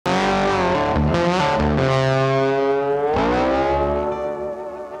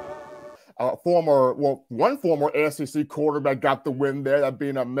one former SEC quarterback got the win there, that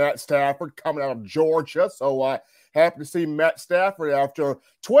being Matt Stafford coming out of Georgia. So happy to see Matt Stafford, after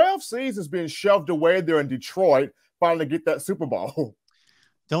 12 seasons being shoved away there in Detroit, finally get that Super Bowl.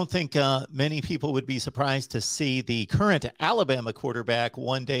 Don't think many people would be surprised to see the current Alabama quarterback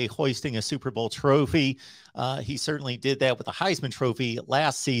one day hoisting a Super Bowl trophy. He certainly did that with the Heisman Trophy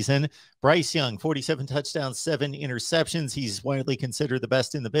last season. Bryce Young, 47 touchdowns, 7 interceptions. He's widely considered the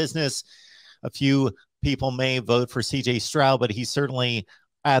best in the business. A few people may vote for C.J. Stroud, but he's certainly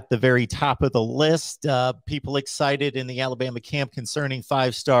at the very top of the list. People excited in the Alabama camp concerning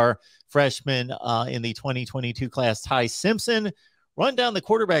 5-star freshman in the 2022 class, Ty Simpson. Run down the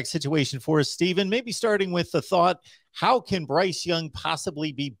quarterback situation for us, Stephen, maybe starting with the thought, how can Bryce Young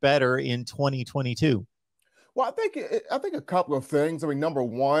possibly be better in 2022? Well, I think a couple of things. I mean, number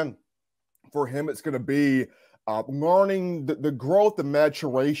one, for him, it's going to be learning the growth and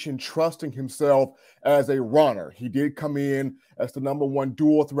maturation, trusting himself as a runner. He did come in as the number 1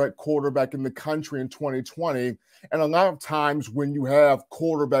 dual threat quarterback in the country in 2020. And a lot of times when you have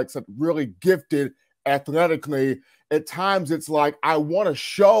quarterbacks that really gifted athletically, at times it's like, I want to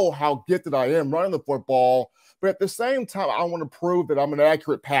show how gifted I am running the football, but at the same time, I want to prove that I'm an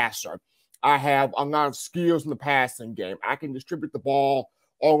accurate passer. I have a lot of skills in the passing game. I can distribute the ball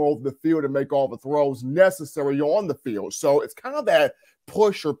all over the field and make all the throws necessary on the field. So it's kind of that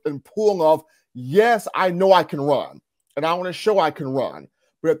push and pull of, yes, I know I can run, and I want to show I can run.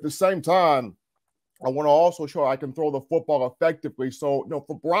 But at the same time, I want to also show I can throw the football effectively. So,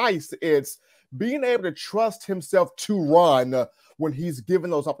 for Bryce, it's being able to trust himself to run when he's given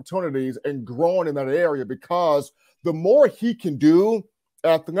those opportunities and growing in that area, because the more he can do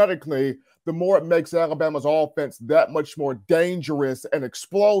athletically, the more it makes Alabama's offense that much more dangerous and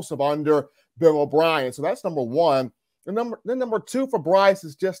explosive under Bill O'Brien. So that's number one. And number two for Bryce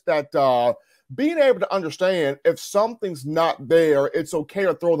is just that being able to understand if something's not there, it's okay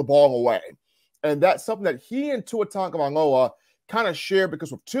to throw the ball away. And that's something that he and Tua Tagovailoa kind of share,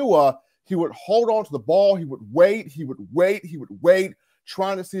 because with Tua, he would hold on to the ball, he would wait,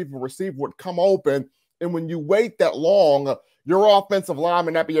 trying to see if a receiver would come open. And when you wait that long, your offensive line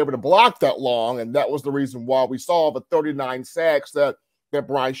may not be able to block that long. And that was the reason why we saw the 39 sacks that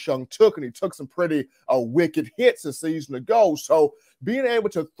Bryce Young took. And he took some pretty wicked hits a season ago. So being able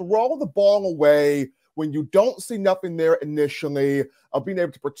to throw the ball away when you don't see nothing there initially, being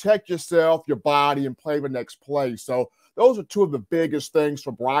able to protect yourself, your body, and play the next play. So those are two of the biggest things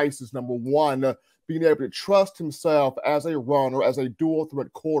for Bryce. Is number one, being able to trust himself as a runner, as a dual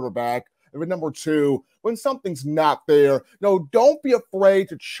threat quarterback. And then number two, when something's not there, don't be afraid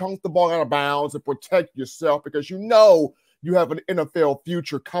to chunk the ball out of bounds and protect yourself, because you have an NFL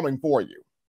future coming for you.